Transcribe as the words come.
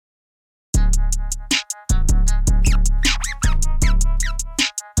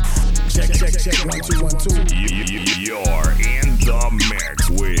Check 1 2 1 2. You're in the mix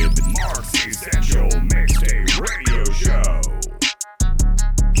with Mark's Essential Mixtape Radio Show.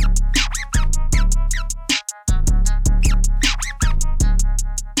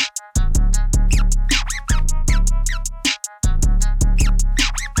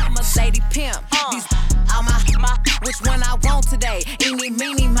 I'm a lady pimp. These all my, which one I want today? Eeny,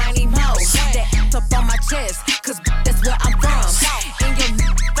 meeny, miny, mo. That up on my chest, cause that's where I'm from. In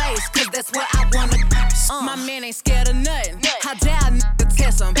your face, cause that's where I wanna. My man ain't scared of nothing. How dare I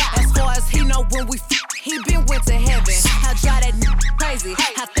test him? As far as he know when we he been went to heaven. How drive that crazy?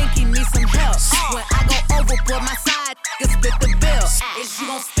 I think he needs some help. When I go overboard, my side niggas split the bill. Is you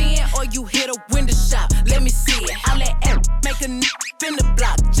gon' spin or you hit a window shop? Let me see it. I let make a spin the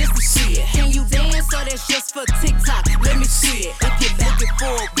block just to see it. Can you dance or that's just for TikTok? Let me see it. If you're looking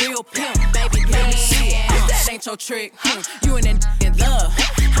for a real pimp, baby, let me see it. If that ain't your trick, you and that in love.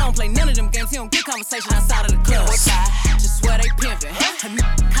 I don't play none of them games. He don't get conversation outside of the club. Just swear they pimpin'.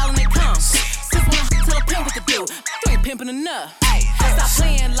 Callin' they come. Since when I tell a pimp what to do, you ain't pimpin' enough. Stop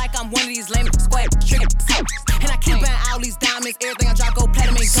playing like I'm one of these lame square trigger. And I keep buying all these diamonds. Everything I drop go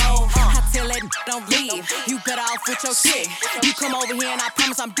platinum and gold. I tell that don't leave. You better off with your shit. You come over here and I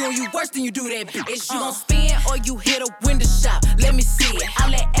promise I'm doing you worse than you do that bitch. Is you gon' spin or you hit a window shop? Let me see it. I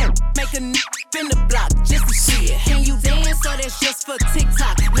let make a spin the block just to see it. Can you dance or that's just for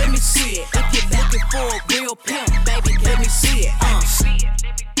TikTok? Let me see it. If you're looking for a real pimp, baby, let me see it.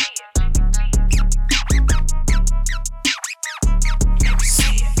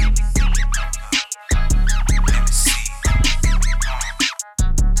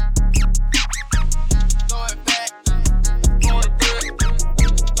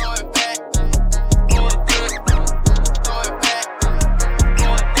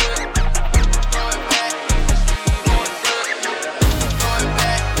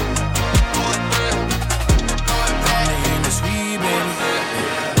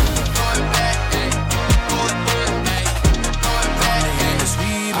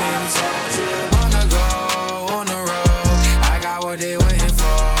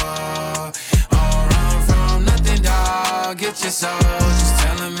 Just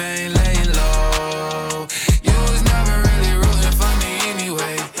tell him I ain't laying low. You was never really rooting for me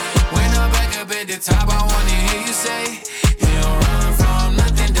anyway. When I'm back up at the top, I wanna hear you say, you don't run from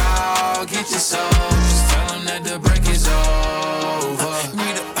nothing, dog. Get your soul. Just tell him that the break is over.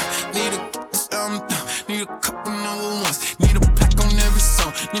 Need a couple number ones. Need a plaque on every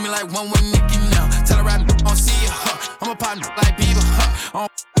song. Need me like one with Nicki now. Tell her I don't see you, I'm a partner like Bieber, I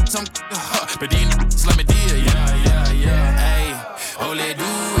don't some, but these niggas let me deal, yeah. Hey, oh, let's do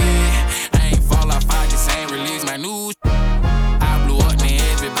it. I ain't fall off, I just ain't release my new. I blew up, man,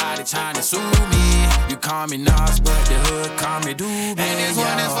 everybody trying to sue me. You call me Nas, but the hood call me Doobie. And this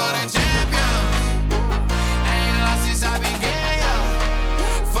one is for the champion. I ain't lost since I began, yo.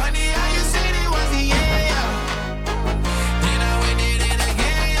 Funny how you said it was the end, yo. Then I went did it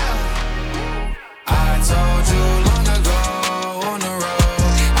again, yo. I told you long ago on the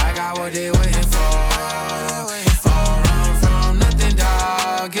road, I got what they waiting for.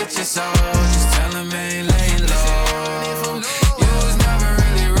 Get your soul, just tell him I ain't laying low. You was never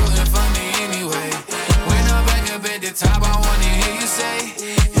really rooting for me anyway. When I'm back up at the top, I wanna hear you say,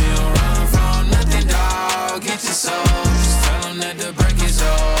 you don't run from nothing, dog. Get your soul, just tell him that the break is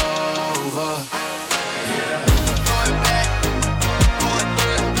over. Going back, going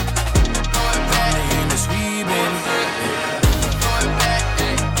through, going back. They ain't the sweet, baby. Going back,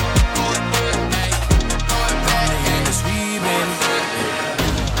 going through, going back. They ain't the sweet, baby.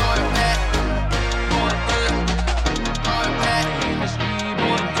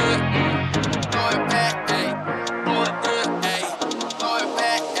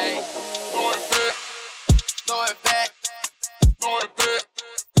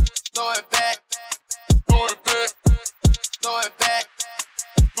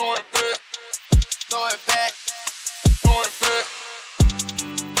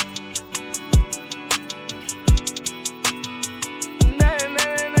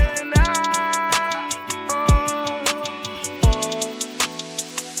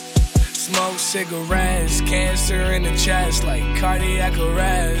 Cigarettes, cancer in the chest, like cardiac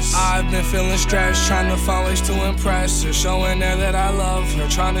arrest. I've been feeling stressed, trying to find ways to impress her, showing her that I love her,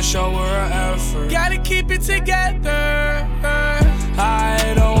 trying to show her effort. Gotta keep it together.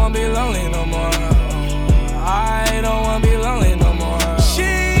 I don't wanna be lonely no more. I don't wanna be lonely no more.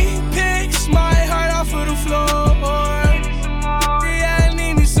 She picks my heart off of the floor. Yeah, I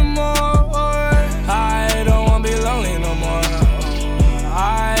need me some more. I don't wanna be lonely no more.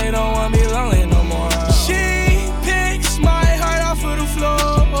 I don't wanna be lonely no more.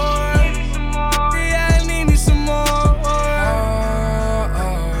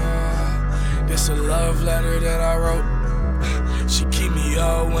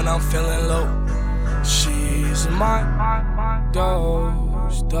 go when I'm feeling low. She's my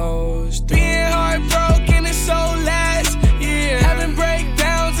dose. Being heartbroken is so last, yeah. Having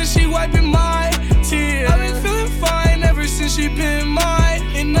breakdowns and she wiping my tears. I've been feeling fine ever since she been mine.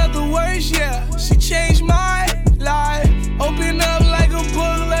 In other words, yeah, she changed my life. Open up like a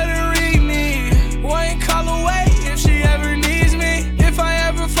book, let her read me. One call away if she ever needs me. If I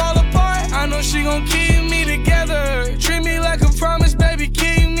ever fall apart, I know she gon' keep me together. Treat me like a promise, baby,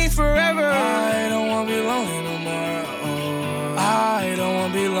 keep me forever. I don't wanna be lonely no more. Oh, I don't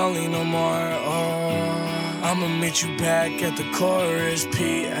wanna be lonely no more. Oh, I'ma meet you back at the chorus.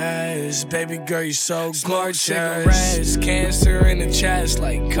 P.S. Baby girl, you so gorgeous. Cigarettes, cancer in the chest,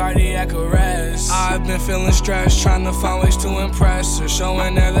 like cardiac arrest. I've been feeling stressed, trying to find ways to impress her,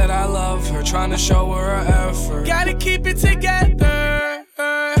 showing her that I love her, trying to show her effort. Gotta keep it together.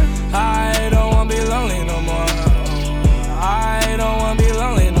 I don't wanna be lonely no more. I don't wanna be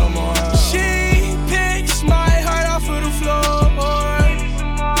lonely no more. She picks my heart off of the floor.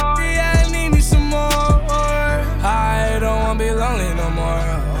 Yeah, I need me some more. I don't wanna be lonely no more.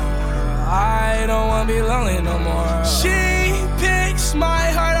 I don't wanna be lonely no more. She picks my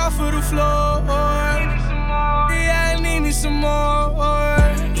heart off of the floor. Yeah, I need me some more.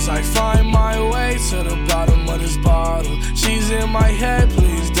 As I find my way to the bottom of this bottle, she's in my head,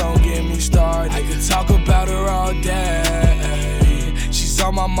 please don't get me started. I could talk about her all day. She's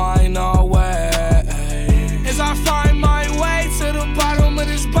on my mind always. As I find my way to the bottom of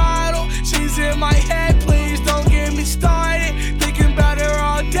this bottle, she's in my head, please don't get me started. Thinking about her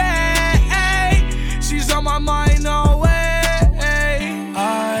all day. She's on my mind always.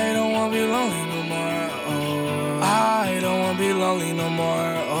 I don't wanna be lonely no more. Oh, I don't wanna be lonely no more.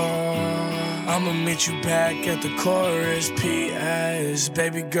 I'ma meet you back at the chorus. P.S.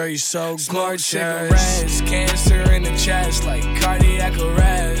 Baby girl, you so gorgeous. Cigarettes, cancer in the chest, like cardiac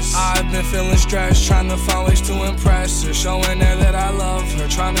arrest. I've been feeling stressed, trying to find ways to impress her, showing her that I love her,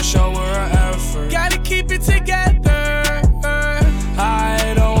 trying to show her effort. Gotta keep it together.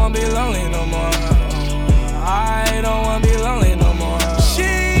 I don't wanna be lonely no more. I don't wanna be lonely no more.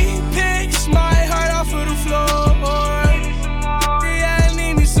 She picks my heart off of the floor. Yeah, I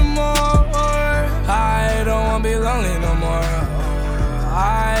need me some more. I don't wanna be lonely no more.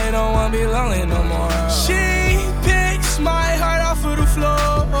 I don't wanna be lonely no more. She picks my heart off of the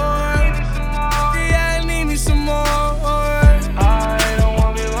floor. Yeah, I need me some more. I don't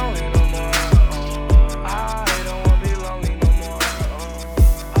wanna be lonely no more. I don't wanna be lonely no more. I don't wanna be lonely no more.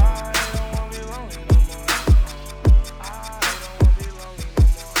 I don't wanna be lonely no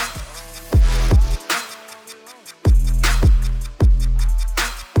more.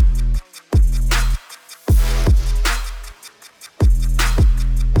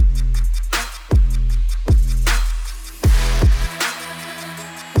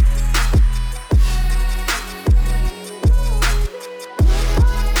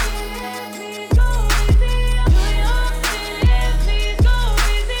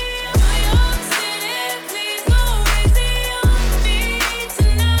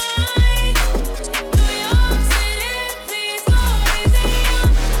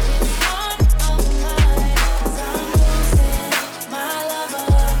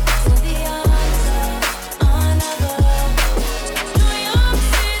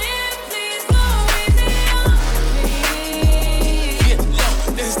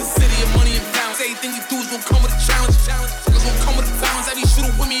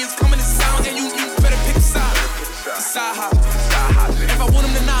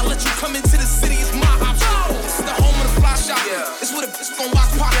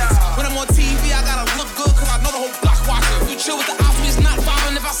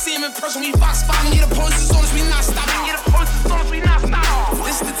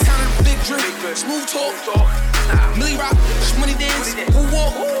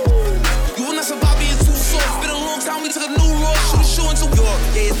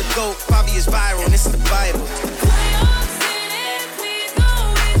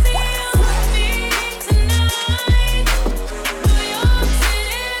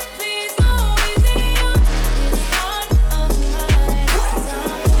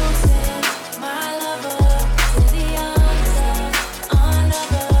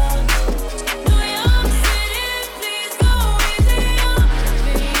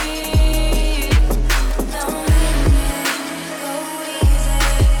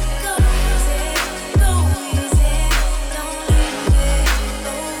 Go easy.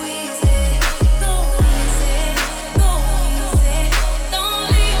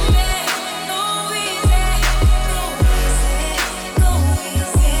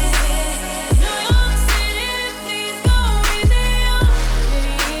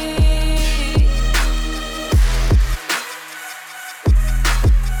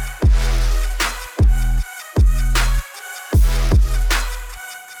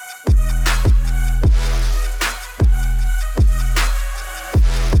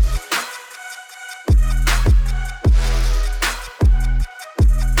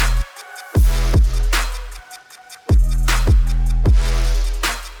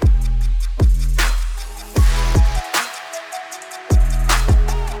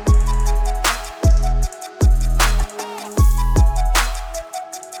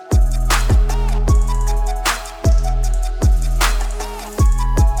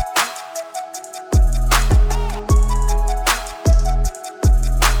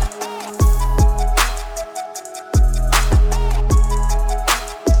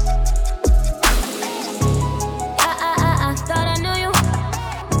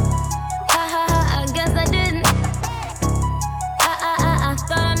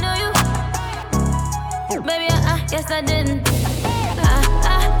 Baby, I guess I didn't.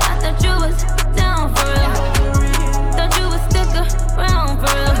 I thought you was down for real. Thought you would stick around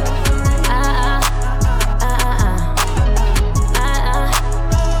for real.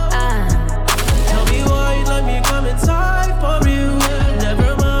 Tell me why you let me come inside for you.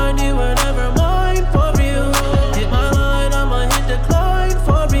 Never mind, you were never mine for you. Hit my line, I'ma hit decline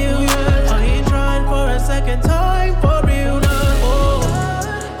for you. I ain't trying for a second time for you now. Oh,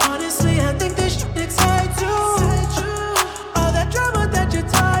 honestly, I think this shit excites you. All that drama that you're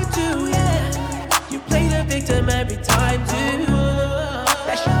tied to, yeah. You play the victim every time too.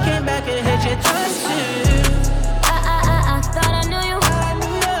 That shit came back and hit your trust too. I thought I knew you.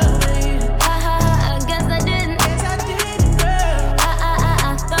 I guess I didn't. I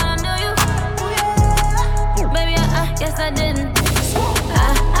thought I knew you. Baby, I guess I didn't.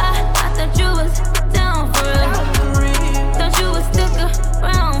 I thought you was down for real. Thought you would stick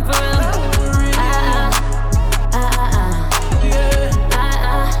around for real.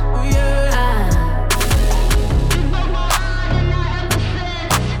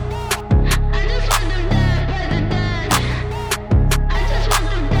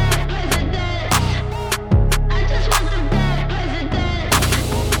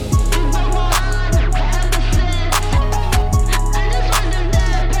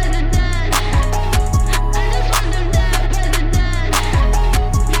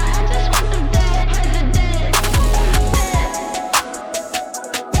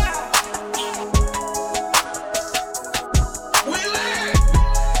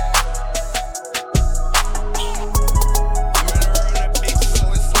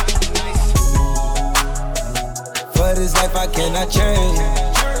 I cannot change.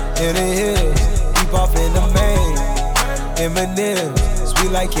 In the hills, deep off in the main. Eminem,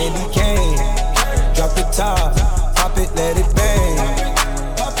 sweet like candy cane. Drop the top, pop it, let it bang.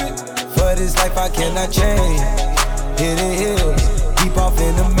 For this life I cannot change. In the hills, deep off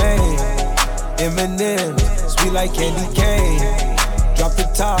in the main. Eminem, sweet like candy cane. Drop the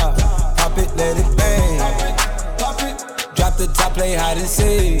top, pop it, let it bang. Drop the top, play hide and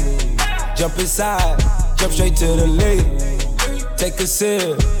seek. Jump inside, jump straight to the lead. Take a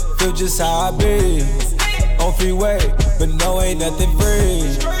sip, feel just how I be. On freeway, but no, ain't nothing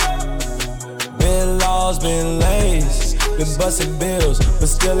free. Been lost, been lanes, been busting bills, but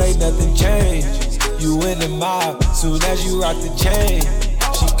still ain't nothing changed. You in the mob, soon as you rock the chain.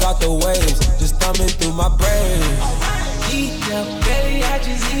 She caught the waves, just thumbing through my brain. Eat up, baby, I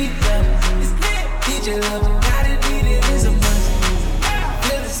just eat up. DJ love, gotta need it, is a must.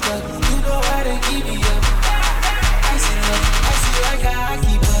 Feeling stuck, you know how to keep me up. I see like how I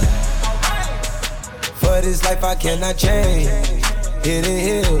keep up. For this life I cannot change. Hidden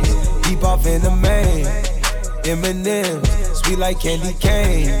hills, deep off in the main. Eminem, sweet like candy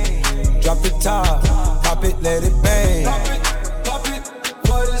cane. Drop the top, pop it, let it bang. Pop it.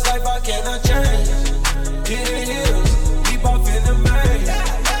 For this life I cannot change. Hidden hills, deep off in the main.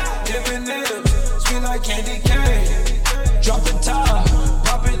 Eminem, sweet like candy cane. Drop the top,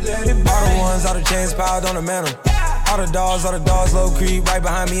 pop it, let it bang. All the ones, all the chains piled on the mantle. All the dogs, low creep, right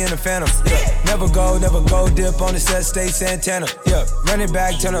behind me in the phantom. Yeah. Never go, dip on the set, stay Santana. Yeah, run it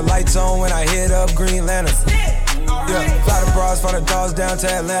back, turn the lights on when I hit up Green Lantern. Yeah, fly the bras, fly the dogs down to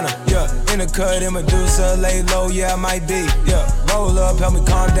Atlanta. Yeah, in the cut, in Medusa, lay low, yeah, I might be. Yeah, roll up, help me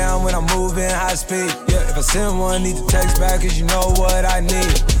calm down when I'm moving high speed. Yeah, if I send one, need to text back, cause you know what I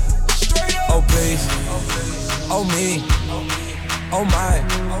need. Oh, please, oh, me, oh, my.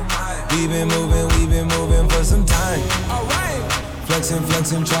 We been moving for some time. Alright.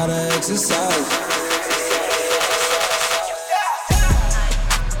 Flexing, try to exercise.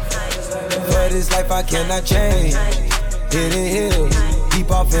 For this life I cannot change. Hidden hills, deep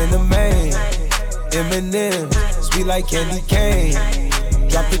off in the main. Eminem, sweet like candy cane.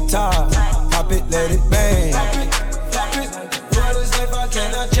 Drop the top, pop it, let it bang. For this life I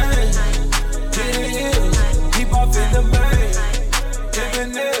cannot change. Hidden hills, deep off in the main.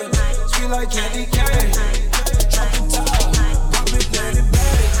 Eminem, like candy cane. Drop the top, pop it, let it bang.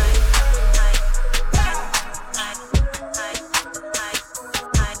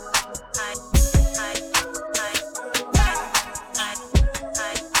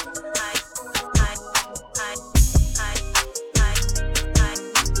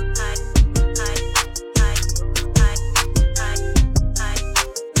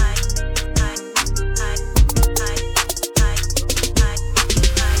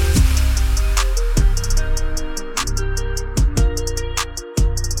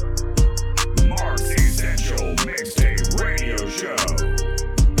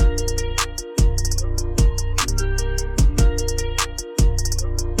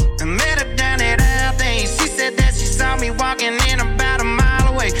 me walking in about a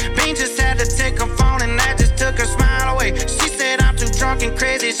mile away. Bean just had to take her phone and that just took her smile away. She said I'm too drunk and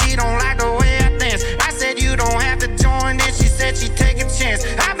crazy, she don't like the way I dance. I said you don't have to join, then she said she'd take a chance.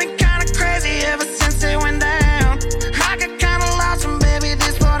 I've been kinda crazy ever since it went down. I got kinda lost and baby,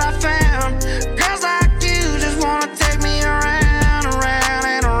 this what I found. Girls like you just wanna take me around, around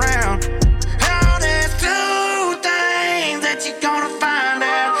and around. Oh, there's two things that you're gonna find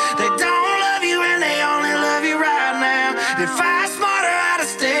out. They don't love you and they only love you right now. If I was smarter, I'd have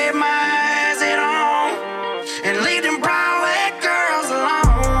stayed my eyes at home and leave them Broadway girls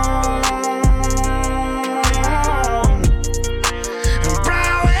alone.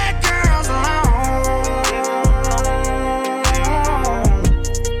 Broadway girls alone.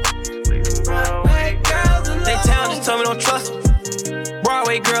 Broadway girls alone. They town just told me don't trust me.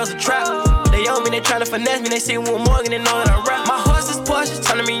 Broadway girls a trap. They owe me, they tryna finesse me. They see Will Morgan, they know that I rap. My horse is Porsche,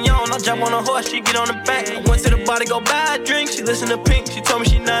 turning me on. I jump on a horse, she get on the back. I went to the bar to go buy a drink. She listen to Pink, she told me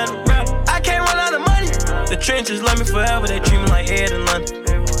she not a rap. I can't run out of money. The trenches love me forever, they treat me like Ed in London.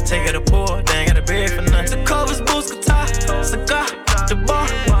 Take her to poor, they ain't got a bed for nothing. The covers, boots, guitar, cigar, the bar.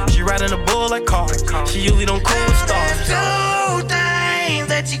 She riding a bull like car. She usually don't cool with stars. Two things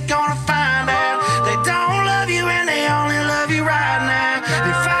that you're gonna find out. They don't love you and they only love you right now.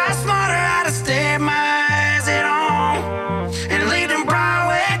 If I was smarter, I'd have stayed my eyes at home and leave them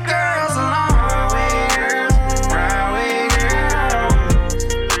Broadway girls alone. Broadway girls.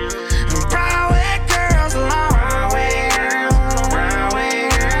 Broadway girls alone. Broadway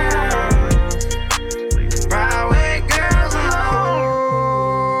girls. Broadway girls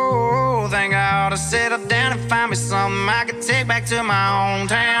alone. Think I ought to settle down and find me something I could take back to my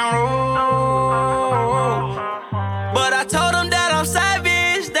hometown. But I told them that I'm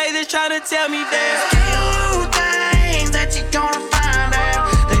savage. They just tryna tell me that. Two things that you're gonna find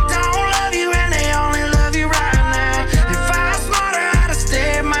out. They don't love you and they only love you right now. If I was smarter, I'd have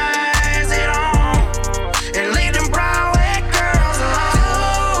stayed my eyes at home and leave them Broadway girls alone.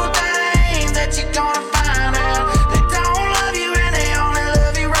 Two things that you're gonna find out. They don't love you and they only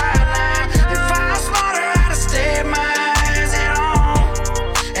love you right now. If I was smarter, I'd have stayed my eyes at home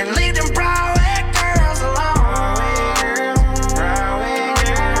and leave them Broadway girls alone. Broadway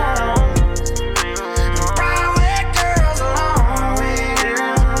girls. Broadway girls alone.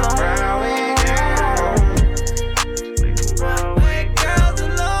 Broadway girls. Broadway girls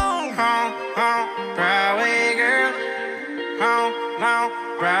alone. Broadway girls.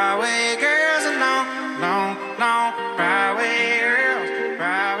 Broadway girls alone. Broadway girls.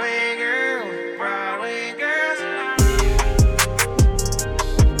 Broadway girls. Broadway girls alone.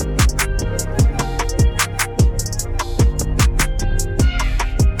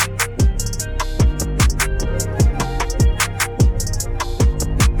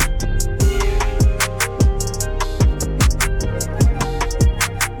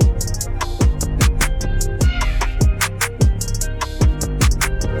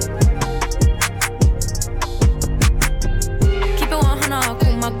 Keep it 100, I'll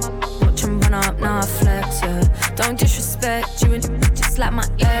call my watch and run up, now I flex, yeah. Don't disrespect you and just like my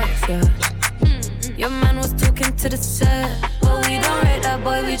ex, yeah. Your man was talking to the set, but we don't rate that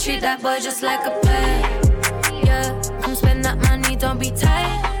boy, we treat that boy just like a pet, yeah. Come spend that money, don't be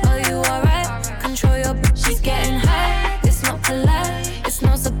tight. Oh, you alright? Control your bitch, she's getting high. It's not polite, it's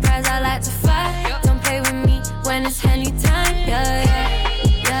no surprise, I like to fight. Don't play with me when it's Henny time, yeah, yeah,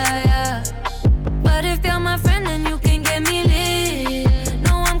 yeah, yeah. But if you're my friend, then you can get me lit.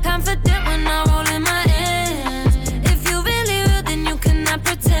 No, I'm confident when I roll in my ends. If you really real, then you cannot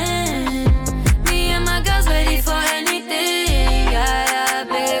pretend. Me and my girls ready for anything. Yeah, yeah,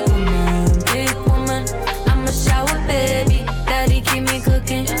 big woman. I'm a shower baby. Daddy keep me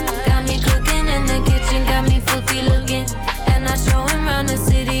cooking. Got me cooking in the kitchen, got me filthy looking. And I show him round the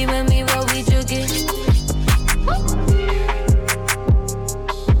city when we roll, we jugging.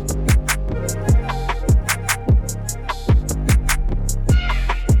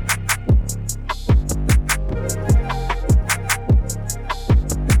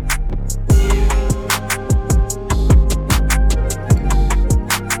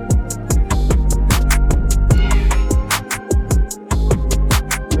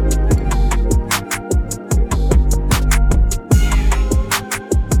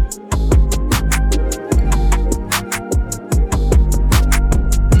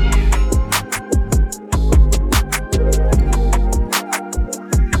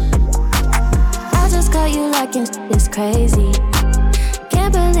 crazy.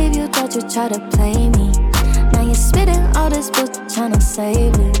 Can't believe you thought you tried to play me. Now you're spitting all this bullshit tryna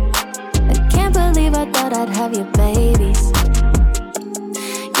save it. I can't believe I thought I'd have your babies.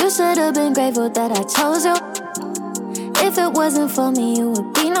 You should've been grateful that I chose you. If it wasn't for me, you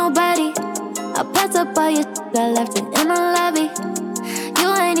would be nobody. I packed up all your I left it in the lobby. You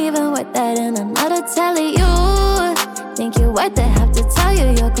ain't even worth that in another telly. You think you're worth it, have to tell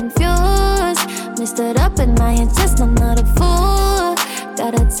you you're confused. Mixed it up and I ain't just another fool.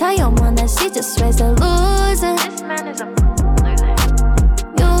 Gotta tell your mom that she just raised a loser. This man is a loser.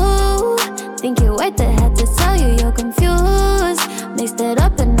 You think you're worth it, had to tell you you're confused. Mixed it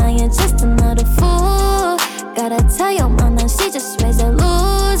up and I ain't just another fool. Gotta tell your mom that she just raised a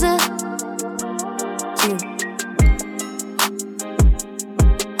loser. You.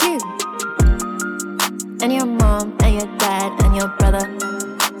 And your mom, and your dad, and your brother.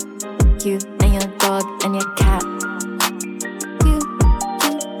 You, and your dog, and your cat. You,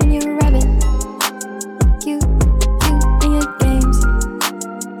 and your rabbit. You, and your games.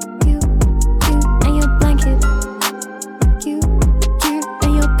 You, and your blanket. You,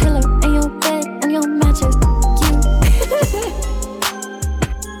 and your pillow, and your bed, and your mattress.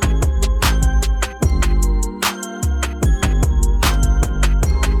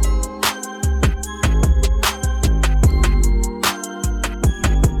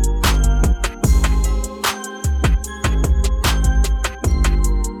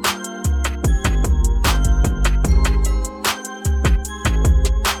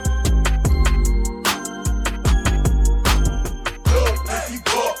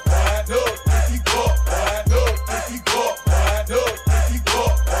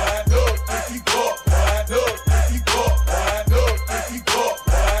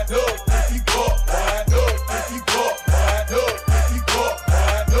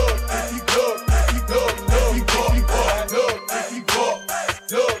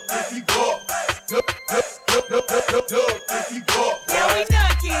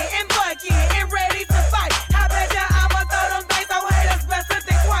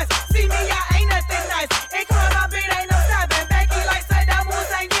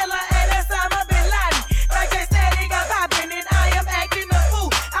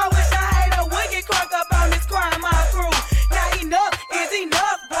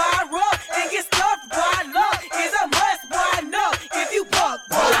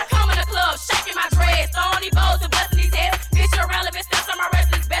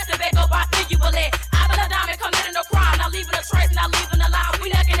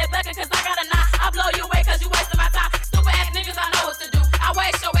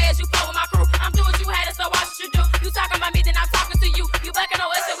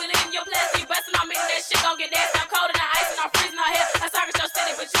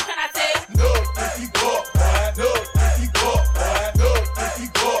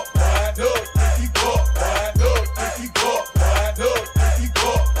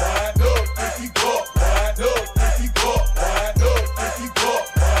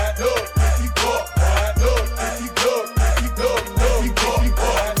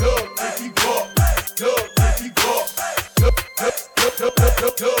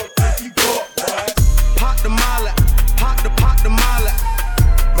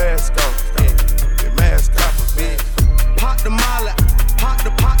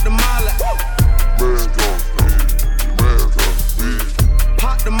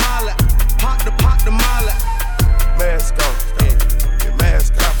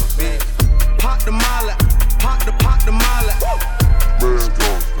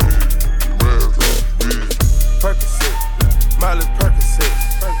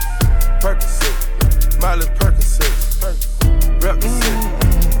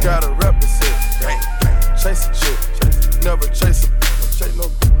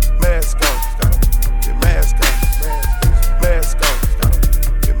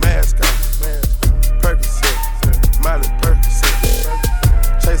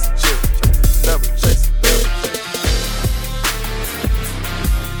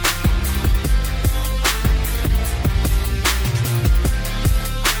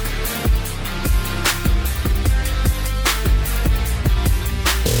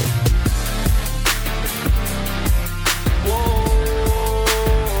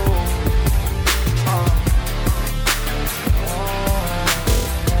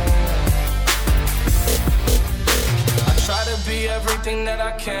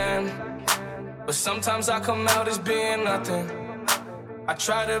 Sometimes I come out as being nothing. I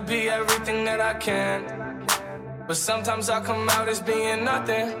try to be everything that I can, but sometimes I come out as being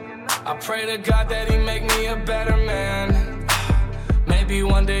nothing. I pray to God that he make me a better man. Maybe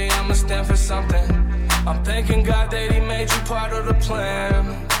one day I'ma stand for something. I'm thanking God that he made you part of the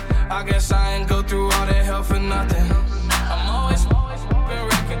plan. I guess I ain't go through all that hell for nothing. I'm always been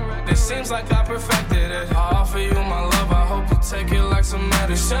wrecking. It seems like I perfected it. I offer you my love, I hope you take it like some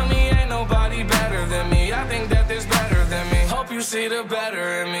medicine. Tell me ain't nobody better than me. I think that there's better than you see the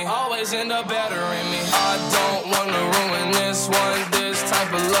better in me. Always end up better in me. I don't wanna ruin this one. This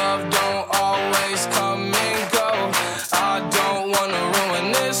type of love don't always come and go. I don't wanna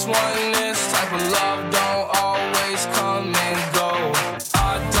ruin this one. This type of love don't always come and go.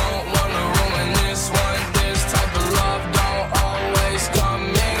 I don't wanna ruin this one. This type of love don't always come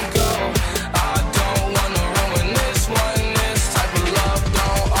and go. I don't wanna ruin this one. This type of love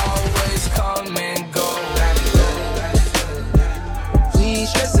don't always come and go. We ain't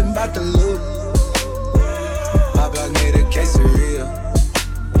stressing about the loot. My block made a quesadilla.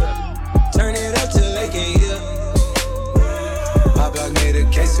 Turn it up till they can hear. My block made a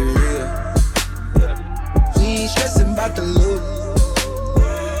quesadilla. We ain't stressing about the loot.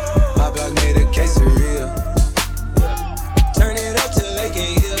 My block made a quesadilla. Turn it up till they can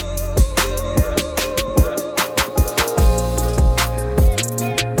hear.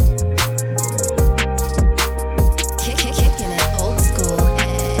 Kicking it old school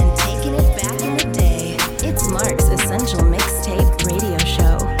and taking it back in the day. It's Mark's Essential Mixtape Radio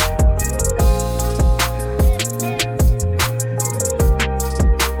Show.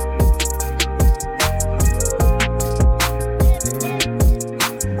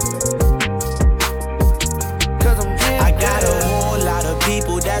 I got a whole lot of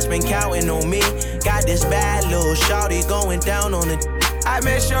people that's been counting on me. Got this bad little shawty going down on it. I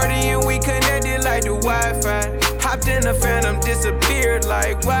met Shorty and we connected like the Wi-Fi. Hopped in the Phantom, disappeared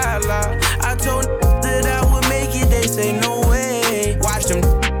like wildlife. I told that I would make it, they say no way. Watch them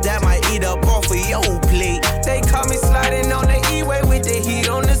that might eat up off of your plate. They caught me sliding on the E-way with the heat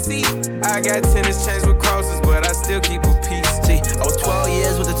on the seat. I got tennis chains with crosses, but I still keep a piece. See, I was 12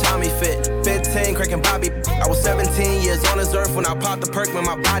 years with a Tommy fit, 15 cracking Bobby. I was 17 years on this earth when I popped the perk when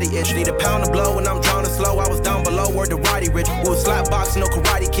my body itch. Need a pound of blow when I'm drowning slow. I was down below, word to Roddy Rich. We was slap boxing, no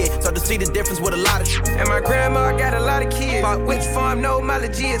karate kid. So to see the difference with a lot of shit. And my grandma got a lot of kids. Bought which farm, no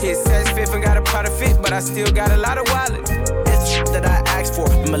mileage is. Hit says fifth and got a pot of fit, but I still got a lot of wallet. It's shit that I asked for.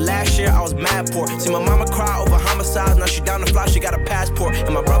 Remember last year I was mad poor. See my mama cry over homicides. Now she down the fly, she got a passport.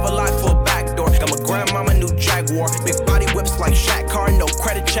 And my brother locked for a back door. Got my grandmama new Jaguar. Big body whips like Shaq car. No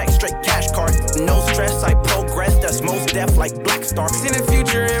credit check, straight cash card. No stress, I progress. That's most deaf like Black Star. Seen the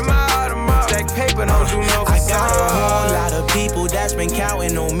future in my Audemars. Stack paper, don't do no I got a whole lot of people that's been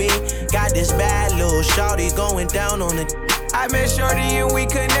counting on me. Got this bad little shawty going down on it. I met Shorty and we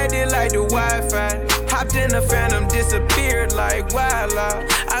connected like the Wi-Fi. Hopped in the Phantom, disappeared like wildlife.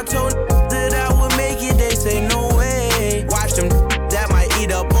 I told that I would make it, they say no way. Watch them that might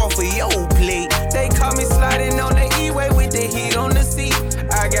eat up off of your plate. They caught me sliding on the E-way with the heat on the seat.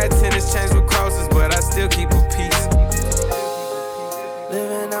 I got tennis chains with crosses, but I still keep a piece.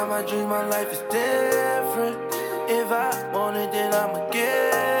 Living out my dream, my life is different. If I want it, then I'ma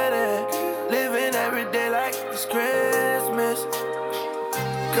get it. Living every day like it's Christmas.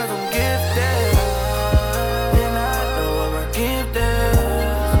 Cause I'm gifted. And I know I'm a gifted.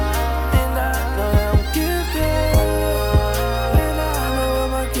 And I know I'm gifted. And I know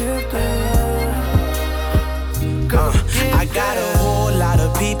I'm a gifted. I got a whole lot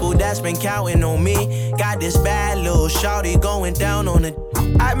of people that's been counting on me. Got this bad little shawty going down on it.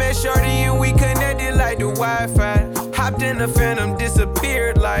 I met Shorty and we connected like the Wi-Fi. Hopped in the Phantom,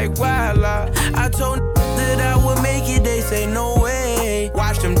 disappeared like wildlife. I told that I would make it, they say no way.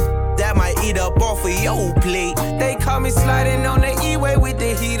 Watch them that might eat up off of your plate. They caught me sliding on the E-way with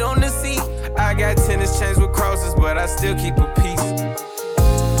the heat on the seat. I got tennis chains with crosses, but I still keep a piece.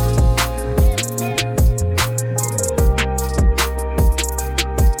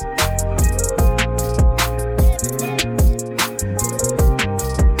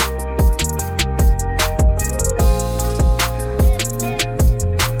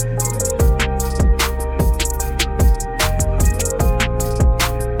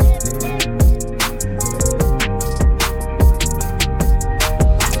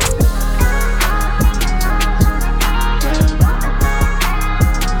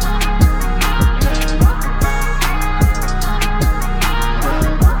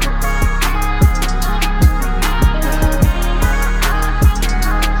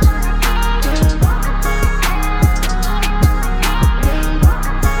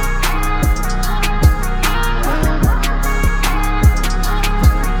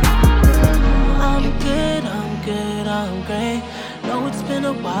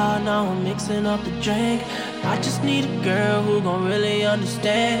 Up the drink. I just need a girl who gon' really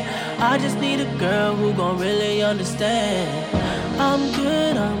understand. I just need a girl who gon' really understand. I'm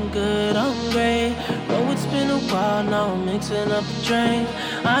good, I'm great. Know it's been a while, now I'm mixing up the drink.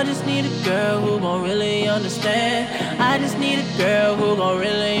 I just need a girl who gon' really understand. I just need a girl who gon'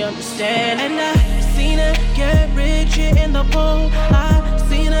 really understand. And I seen her get rich shit in the pool. I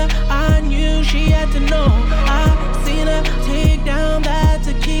seen her, I knew she had to know. I seen her take down that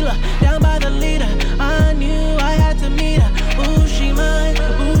tequila, down by the leader. I knew I had to meet her. Ooh, she mine.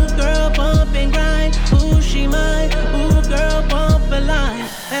 Ooh, girl, bump and grind. Ooh, she mine. Ooh, girl, bump a line.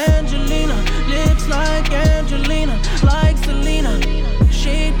 Angelina, lips like Angelina, like Selena,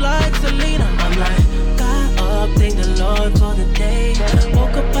 shaped like Selena. I'm like, got up, thank the Lord for the day.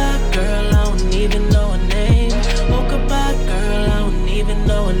 Woke up back, girl, I don't even know her name. Woke up back, girl, I don't even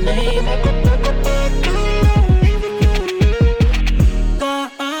know her name.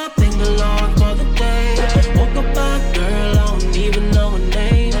 Got up, thank the Lord for the day. Woke up back, girl, I don't even know her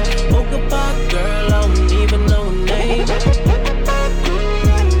name. Woke up back, girl, I don't even know her name.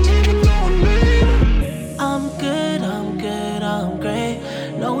 I'm great.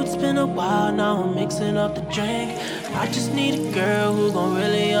 Know it's been a while, now I'm mixing up the drink. I just need a girl who gon'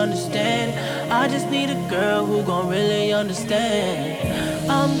 really understand. I just need a girl who gon' really understand.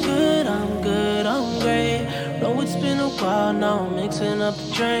 I'm good, I'm great. Know it's been a while, now I'm mixing up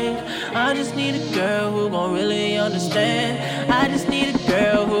the drink. I just need a girl who gon' really understand. I just need a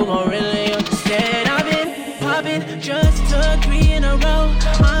girl who gon' really understand. I've been popping, just took 3 in a row.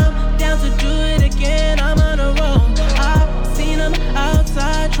 I'm down to do it again, I'm on a roll. I've seen him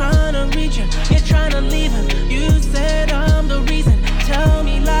outside trying to reach him. You're trying to leave him. You said I'm the reason. Tell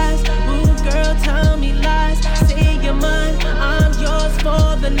me lies, ooh girl, tell me lies. Say you're mine, I'm yours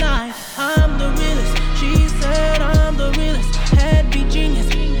for the night. I'm the realest, she said I'm the realest. Head be genius,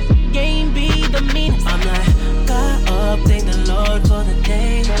 game be the meanest. I'm like, got up, thank the Lord for the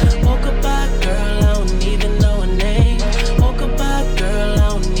day. Woke up back, girl, I don't even know her name. Woke up back, girl, I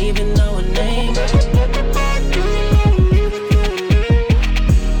don't even know her name.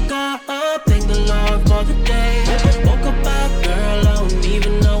 Got up, thank the Lord for the day. Woke up back, girl, I don't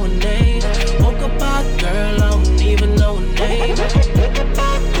even know her name. Woke up back, girl, I don't even know her name.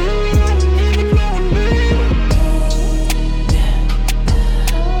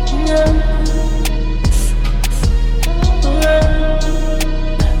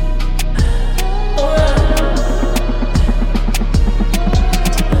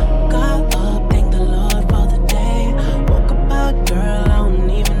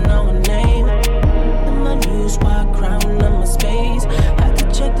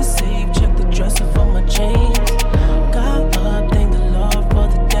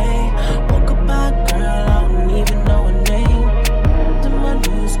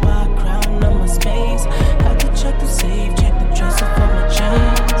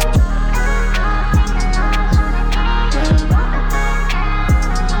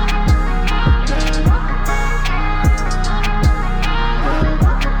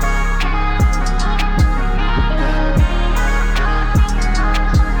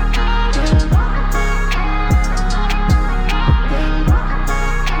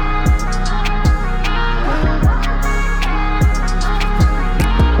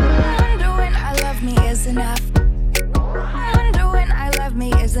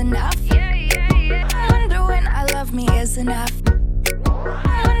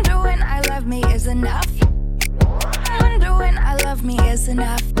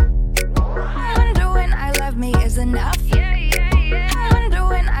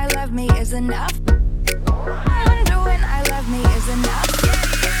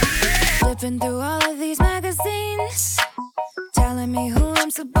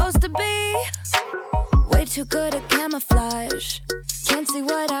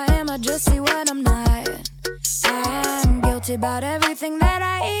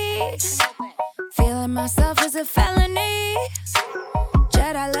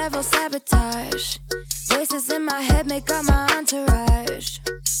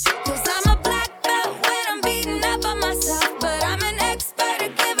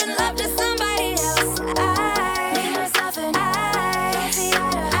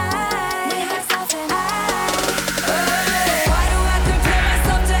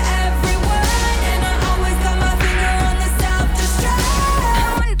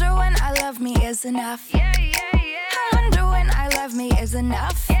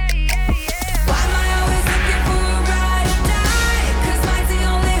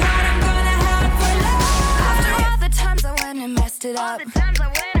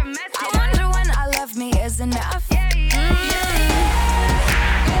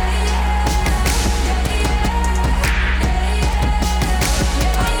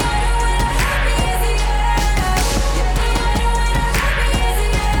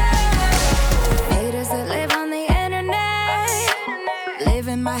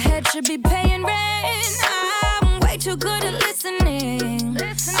 Too good at listening.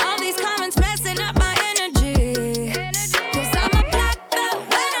 All these comments messing up my energy.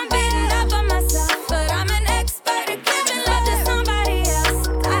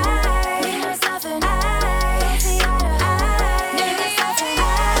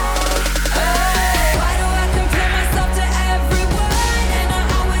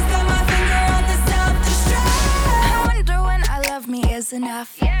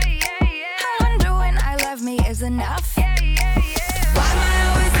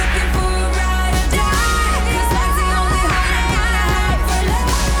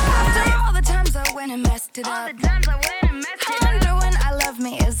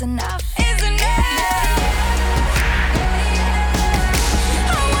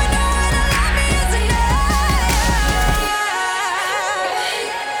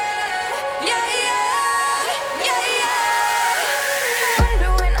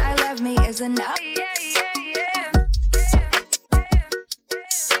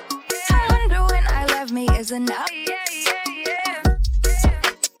 of me is enough.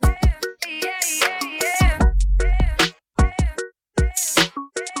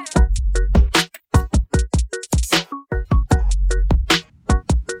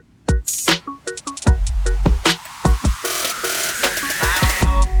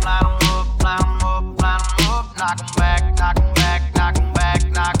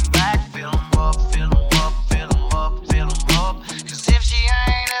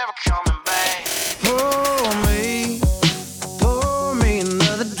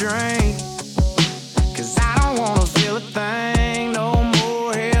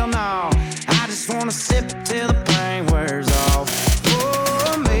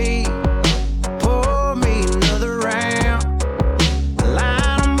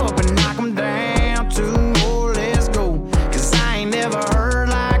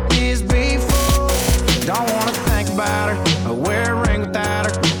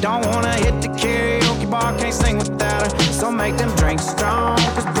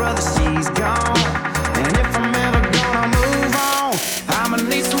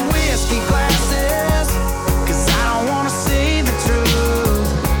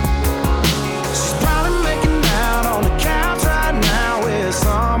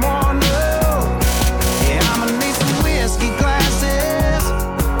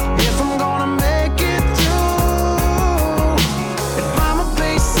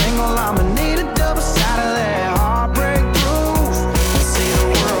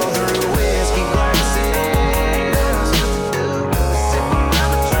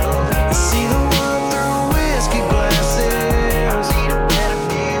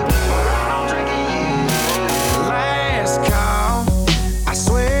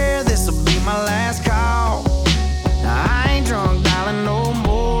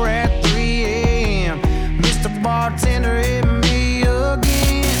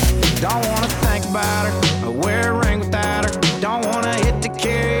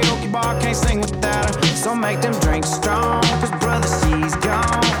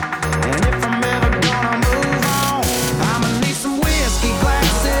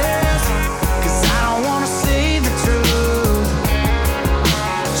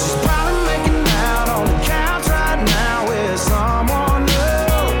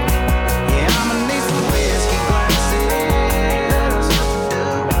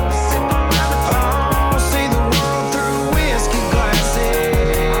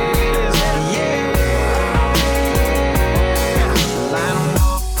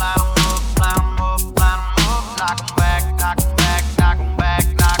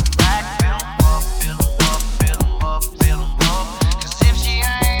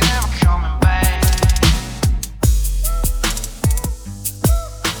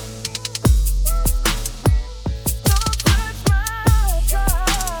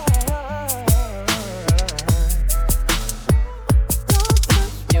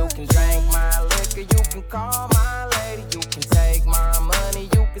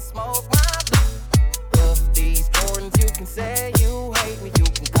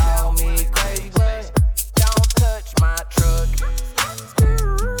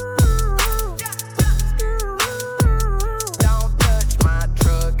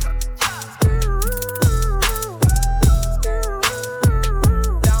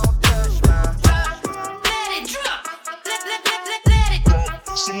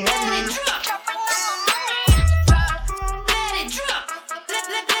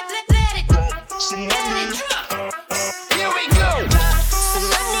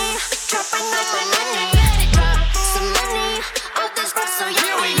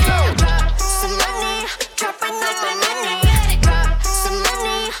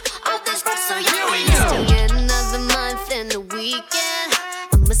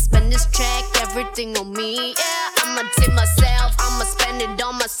 everything on me, yeah. I'ma tip myself, I'ma spend it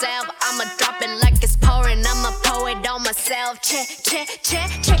on myself. I'ma drop it like it's pouring, I'ma pour it on myself. Check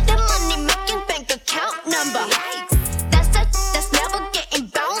the money making bank account number. That's never getting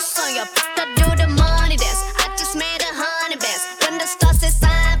bounced on your. I do the money dance, I just made 100 bands. When the stars say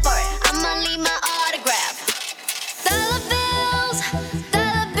sign for it, I'ma leave my autograph. Dollar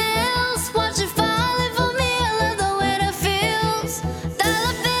bills, watch it falling for me. I love the way that feels.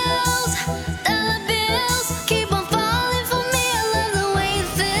 Dollar bills, keep on falling for me. I love the way it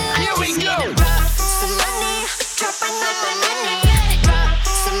feels. Here we go. Drop some money, dropping up my money. Drop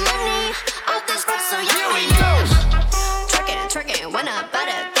some money, all this rap so Here we go. Twerking, when I buy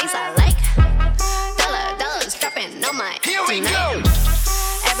the things I like. Dollars dropping on my Here we tonight. go.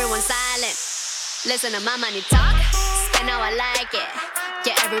 Everyone silent, listen to my money talk. Spend how I like it.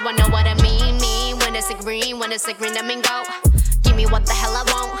 Yeah, everyone know what I mean. When it's a green, that mean go. Give me what the hell I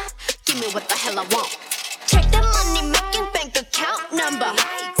want. Give me what the hell I want.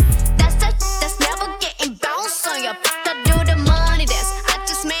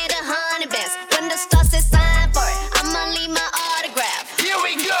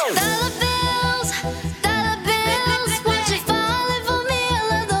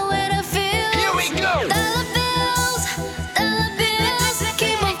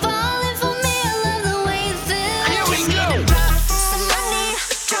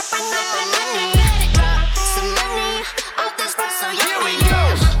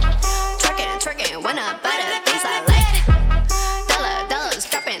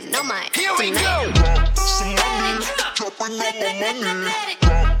 money.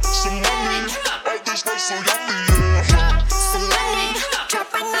 Drop some money. All this life so yummy, yeah. Drop some money.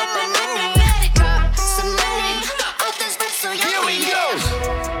 Dropping on my money. Drop some money. All this life so yummy. Here we go.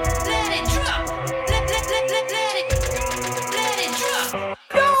 Let it drop. Let it drop.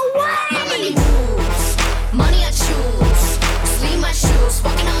 No way. My money moves. Money I choose. Sleeve my shoes.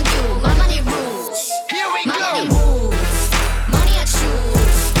 Walking on you. My money rules. Here we My go. money moves. Money I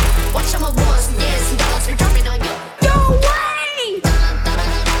choose. Watch all my ones and years and dollars. We're dropping on you. No way.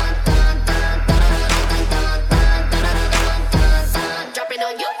 Dropping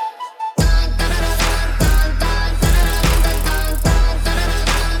on you.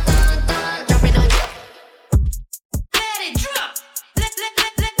 Dropping on you. Let it drop. Let it drop.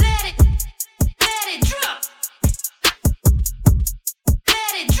 Let it drop.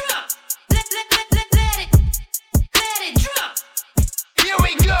 Let it drop. Here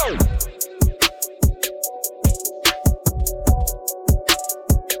we go.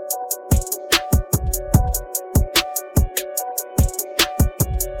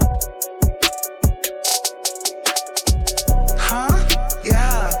 Huh?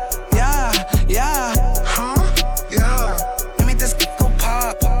 Yeah, yeah, yeah. Huh? Yeah. Let me this go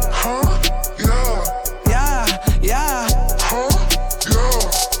pop. Huh? Yeah. Yeah, yeah. Huh? Yeah.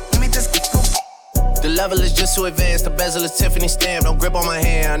 Let me just go. The level is just too advanced. The bezel is Tiffany stamp. Don't grip on my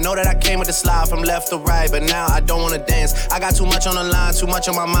hand. I know that I came with the slide from left to right, but now I don't wanna dance. I got too much on the line, too much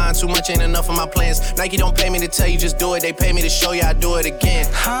on my mind, too much ain't enough of my plans. Nike don't pay me to tell you just do it. They pay me to show you I do it again.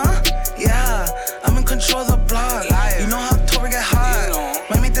 Huh? Yeah, I'm in control of the block. You know how October get hot.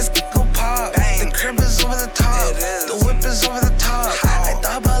 Might make this go pop. The crib is over the top. The whip is over the top. I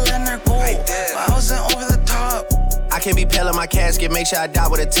thought about letting her go, but I wasn't over the top. I can't be pale in my casket, make sure I die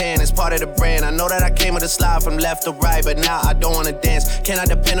with a tan. It's part of the brand. I know that I came with a slide from left to right, but now I don't wanna dance. Can I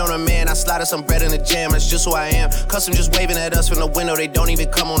depend on a man? I slided some bread in the jam, that's just who I am. Custom just waving at us from the window, they don't even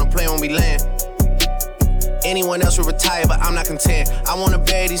come on the plane when we land. Anyone else would retire, but I'm not content. I wanna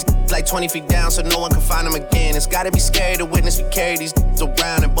bury these like 20 feet down so no one can find them again. It's gotta be scary to witness me carry these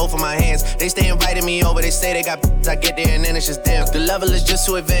around in both of my hands. They stay inviting me over, they say they got I get there and then it's just them. The level is just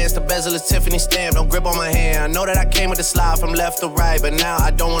too advanced, the bezel is Tiffany stamp. Don't grip on my hand. I know that I came with the slide from left to right, but now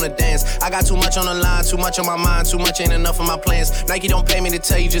I don't wanna dance. I got too much on the line, too much on my mind, too much ain't enough of my plans. Nike don't pay me to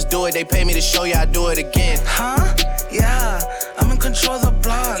tell you just do it, they pay me to show you I do it again. Huh? Yeah, I'm in control of the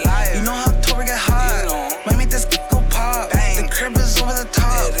block. You know how October get hot. Might make this go pop. The crib is over the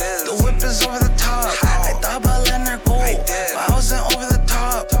top. The whip is over the top. I thought about letting her go, but I wasn't over the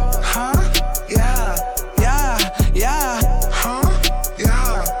top. Huh? Yeah, yeah, yeah. Huh?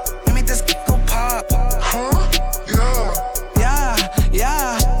 Yeah. Let me this go pop. Huh? Yeah. Yeah,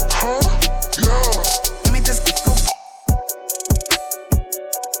 yeah. Huh? Yeah. Let me this go.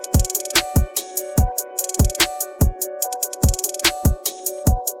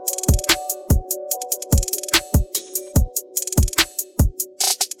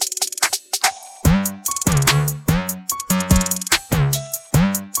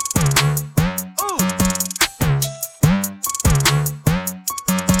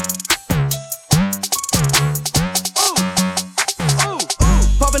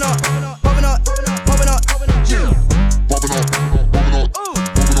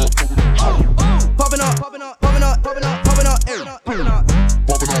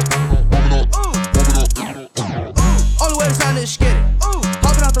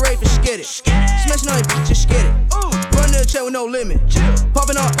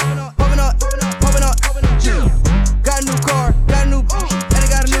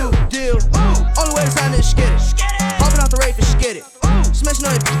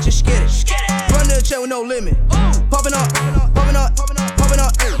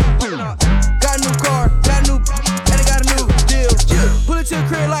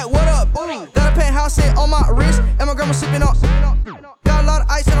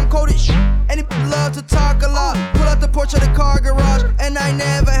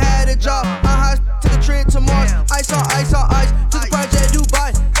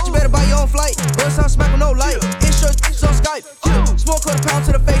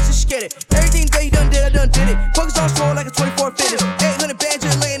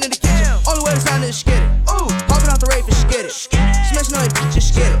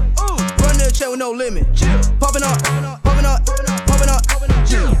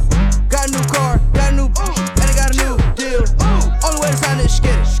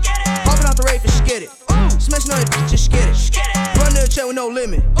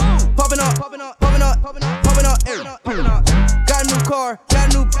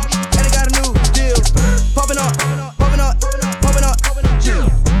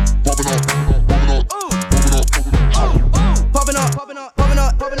 Popping up.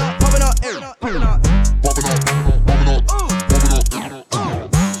 popping up, popping up, popping up.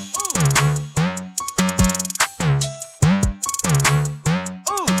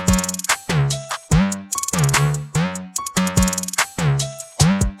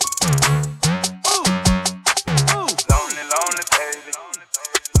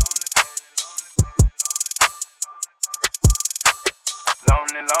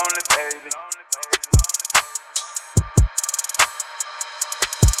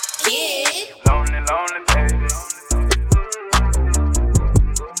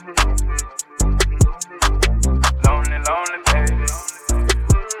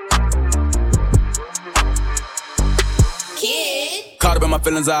 Caught up in my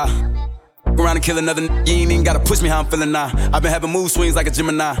feelings, I around and kill another. You ain't even gotta push me how I'm feeling now. I've been having mood swings like a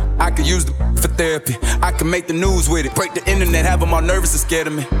Gemini. I could use the for therapy. I can make the news with it. Break the internet, have them all nervous and scared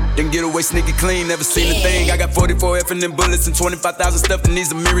of me. Then get away sneaky clean, never seen a thing. I got 44 effing and bullets and 25,000 stuff in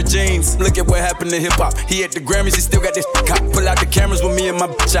these mirror jeans. Look at what happened to hip hop. He at the Grammys, he still got this cop. Pull out the cameras with me and my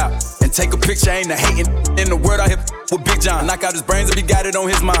bitch out. And take a picture, ain't a hating in the word I hit with Big John. Knock out his brains if he got it on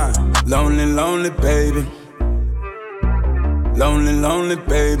his mind. Lonely, lonely baby. Lonely, lonely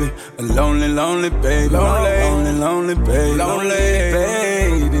baby, a lonely, lonely baby, lonely, lonely baby, lonely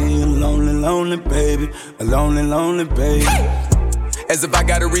baby, a lonely, lonely baby, a lonely, lonely baby. As if I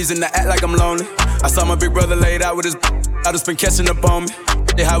got a reason to act like I'm lonely. I saw my big brother laid out with his I just been catching up on me.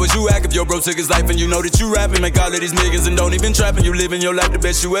 Yeah, how would you act if your bro took his life and you know that you rapping? Make all of these niggas and don't even trapping. You living your life the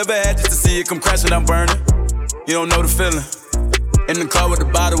best you ever had just to see it come crashing down burning. You don't know the feeling. In the car with a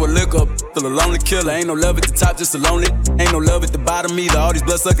bottle of liquor, feel a lonely killer. Ain't no love at the top, just a lonely. Ain't no love at the bottom either. All these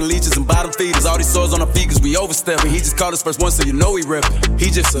blood-sucking leeches and bottom feeders. All these sores on our feet cause we overstepping. He just called us first one so you know he reppin'. He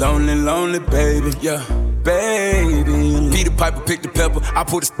just a lonely, lonely baby, yeah, baby. Peter Piper picked the pepper. I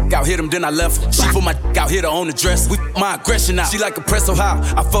put a stick out, hit him, then I left her. She put my dick out, hit her on the dresser. We my aggression out. She like a press so high.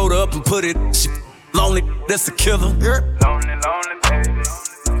 I fold her up and put it. She lonely, that's a killer. Lonely, lonely baby.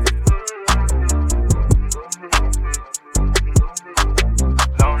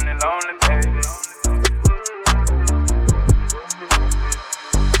 Lonely baby.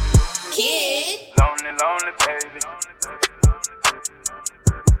 Kid. Lonely, lonely baby.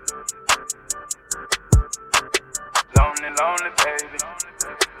 Lonely, lonely baby.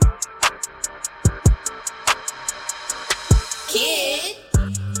 Kid.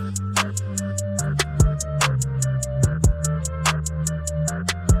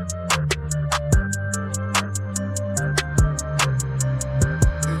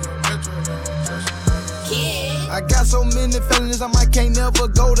 I got so many feelings, I might can't never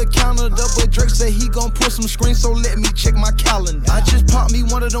go to Canada. But Drake said he gon' put some screens, so let me check my calendar. I just popped me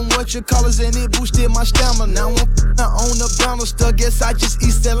one of them whatchamacallits and it boosted my stamina. Now I'm on the banister, guess I just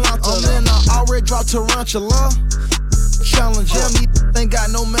East Atlanta. Man, I already dropped Tarantula. Challenge, yeah, me ain't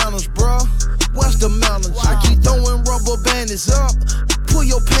got no manners, bruh. What's the manners? I keep throwing rubber bandits up. Pull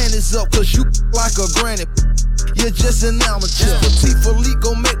your panties up, cause you like a granny. You're just an amateur. Latifah Lee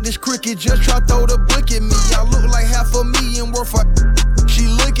gon' make this cricket just try throw the book at me. I look like $500,000 worth of she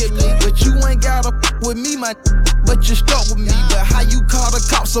look at me, but you ain't gotta with me, my but you stuck with me. But how you call the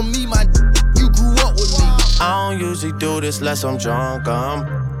cops on me, my you grew up with me. I don't usually do this unless I'm drunk,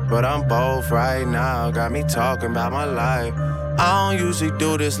 but I'm both right now. Got me talking about my life. I don't usually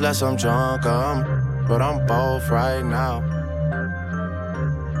do this unless I'm drunk, but I'm both right now.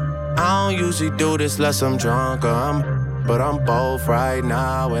 I don't usually do this unless I'm drunk, but I'm both right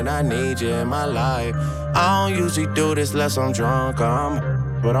now and I need you in my life. I don't usually do this unless I'm drunk,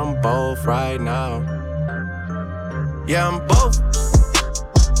 but I'm both right now. Yeah, I'm both.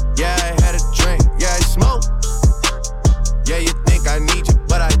 Yeah, I had a drink, yeah, I smoke. Yeah, you think I need you,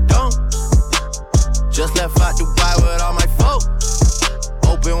 but I don't. Just left out Dubai with all my folk.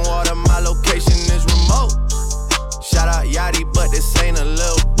 Open water, my location is remote. Shout out Yachty, but this ain't a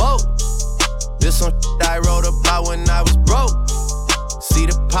little boat. This some shit I wrote about when I was broke. See,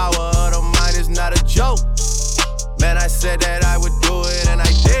 the power of the mind is not a joke. Man, I said that I would do it and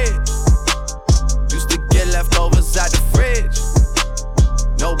I did. Used to get leftovers out the fridge.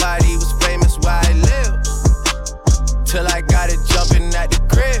 Nobody was famous where I live, till I got it jumping at the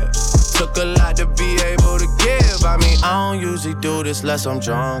crib. Took a lot to be able to give. I mean, I don't usually do this unless I'm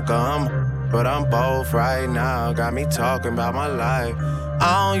drunk, but I'm both right now. Got me talking about my life.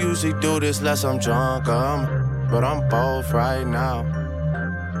 I don't usually do this unless I'm drunk, but I'm both right now.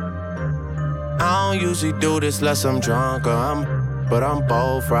 I don't usually do this unless I'm drunk, but I'm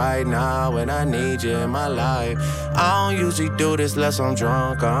both right now and I need you in my life. I don't usually do this unless I'm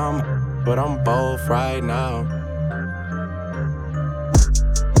drunk, but I'm both right now.